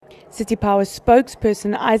City Power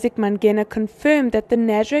spokesperson Isaac Mangena confirmed that the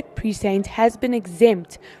Nasrec precinct has been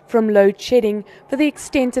exempt from load shedding for the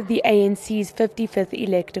extent of the ANC's 55th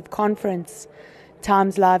elective conference.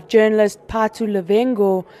 Times Live journalist Patu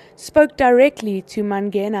Levengo spoke directly to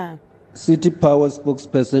Mangena. City Power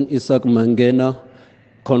spokesperson Isaac Mangena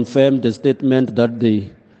confirmed the statement that the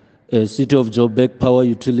City of Joburg Power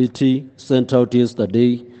Utility sent out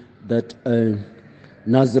yesterday that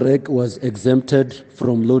Nasrec was exempted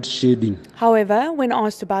from load shedding. However, when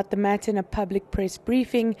asked about the matter in a public press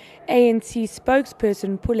briefing, ANC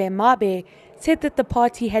spokesperson Pule Mabe said that the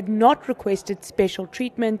party had not requested special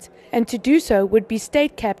treatment and to do so would be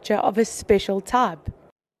state capture of a special type.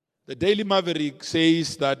 The Daily Maverick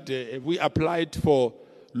says that we applied for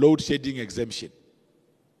load shedding exemption.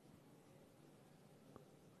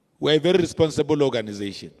 We're a very responsible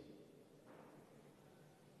organization.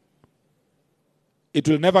 It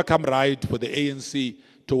will never come right for the ANC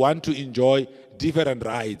to want to enjoy different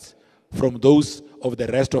rights from those of the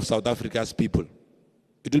rest of South Africa's people.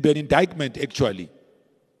 It will be an indictment, actually,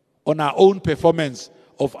 on our own performance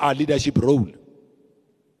of our leadership role.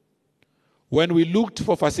 When we looked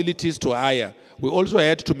for facilities to hire, we also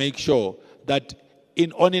had to make sure that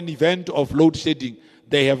on an event of load shedding,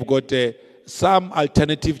 they have got some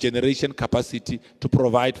alternative generation capacity to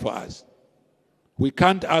provide for us. We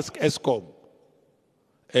can't ask Eskom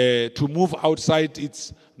to move outside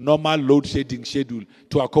its normal load shedding schedule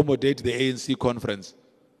to accommodate the ANC conference.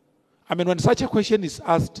 I mean, when such a question is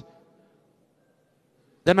asked,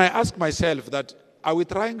 then I ask myself that, are we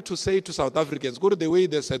trying to say to South Africans, go to the way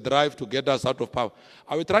there's a drive to get us out of power,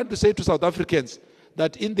 are we trying to say to South Africans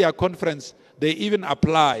that in their conference, they even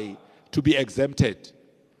apply to be exempted,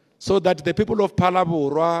 so that the people of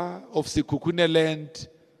Phalaborwa, of Sekukuneland,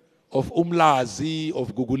 of Umlazi,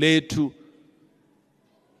 of Guguletu,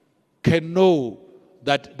 can know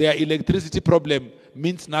that their electricity problem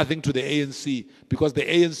means nothing to the ANC because the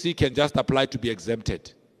ANC can just apply to be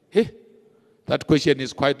exempted? That question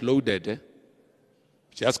is quite loaded.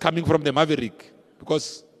 Just coming from the Maverick,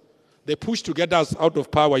 because the push to get us out of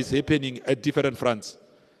power is happening at different fronts.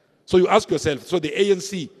 So you ask yourself, so the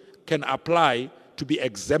ANC can apply to be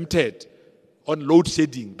exempted on load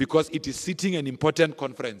shedding because it is sitting an important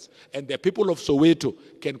conference and the people of Soweto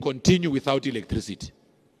can continue without electricity?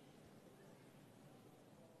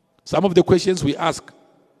 Some of the questions we ask,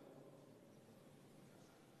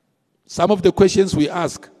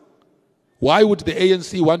 why would the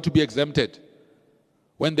ANC want to be exempted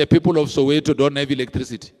when the people of Soweto don't have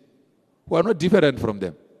electricity? We are not different from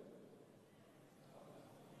them.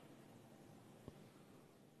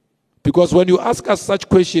 Because when you ask us such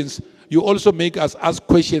questions, you also make us ask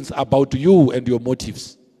questions about you and your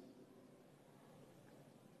motives.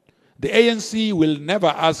 The ANC will never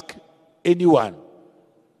ask anyone.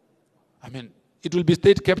 I mean, it will be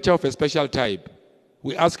state capture of a special type.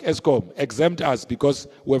 We ask Eskom, exempt us because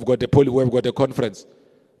we've got a conference.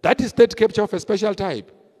 That is state capture of a special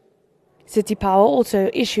type. City Power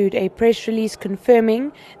also issued a press release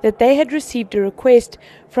confirming that they had received a request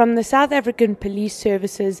from the South African Police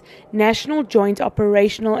Service's National Joint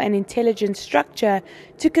Operational and Intelligence Structure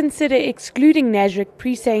to consider excluding Nasrec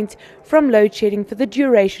precinct from load shedding for the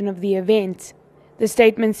duration of the event. The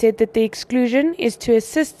statement said that the exclusion is to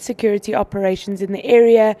assist security operations in the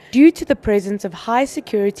area due to the presence of high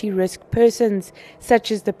security risk persons,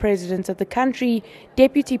 such as the President of the country,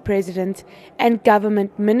 Deputy President, and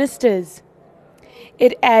government ministers.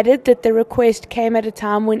 It added that the request came at a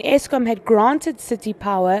time when Eskom had granted City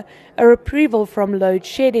Power a reprieve from load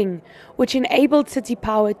shedding, which enabled City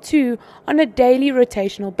Power to, on a daily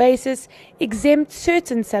rotational basis, exempt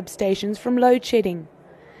certain substations from load shedding.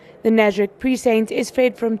 The Nasrec precinct is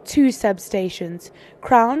fed from two substations,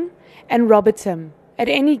 Crown and Robertson. At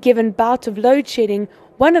any given bout of load shedding,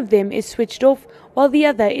 one of them is switched off while the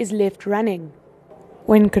other is left running.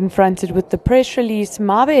 When confronted with the press release,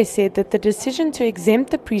 Mabe said that the decision to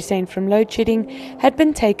exempt the precinct from load shedding had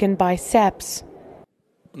been taken by SAPS.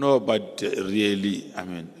 No, but really, I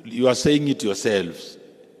mean, you are saying it yourselves.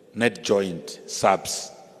 Net joint,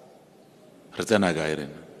 SAPS.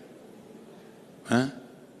 Huh?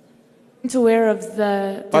 Aware of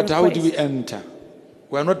the but request. How do we enter?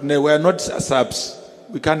 We are not SAPS.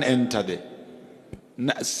 We can't enter there.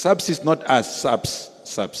 SAPS is not us.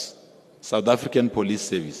 SAPS, South African Police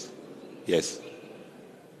Service. Yes.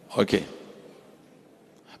 Okay.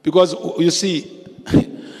 Because you see,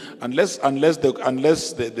 unless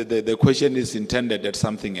the question is intended at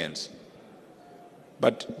something else,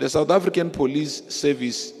 but the South African Police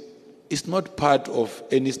Service is not part of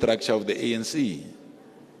any structure of the ANC.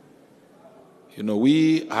 You know,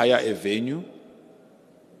 we hire a venue,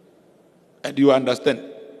 And you understand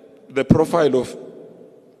the profile of,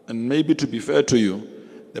 and maybe to be fair to you,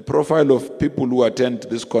 the profile of people who attend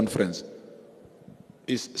this conference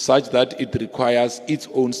is such that it requires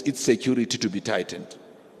its security to be tightened.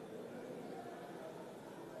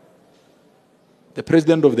 The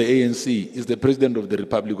president of the ANC is the president of the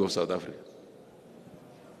Republic of South Africa.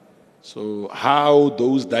 So how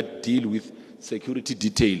those that deal with security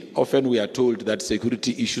detail, often we are told that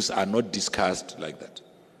security issues are not discussed like that.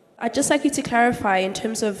 I'd just like you to clarify in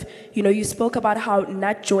terms of, you spoke about how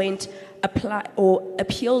NatJoint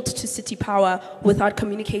appealed to City Power without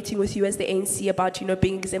communicating with you as the ANC about,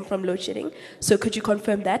 being exempt from load shedding. So could you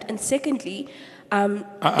confirm that? And secondly,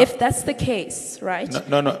 if that's the case, right?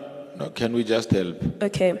 No, can we just help?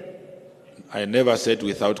 Okay. I never said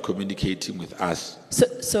without communicating with us.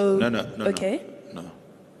 So No. Okay. No.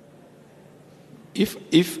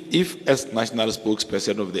 If as national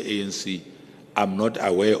spokesperson of the ANC, I'm not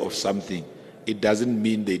aware of something, it doesn't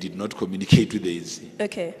mean they did not communicate with the ANC.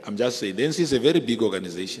 Okay. I'm just saying, the ANC is a very big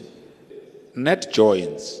organization.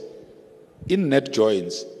 NatJoints, in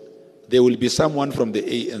NatJoints, there will be someone from the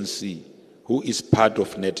ANC who is part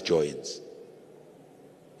of NatJoints.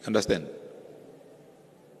 Understand?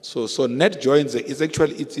 So NatJoints is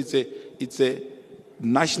actually, it's a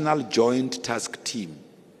national joint task team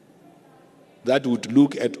that would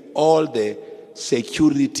look at all the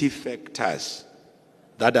security factors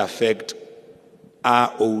that affect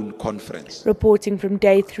our own conference. Reporting from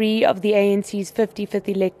day 3 of the ANC's 55th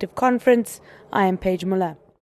elective conference, I am Paige Muller.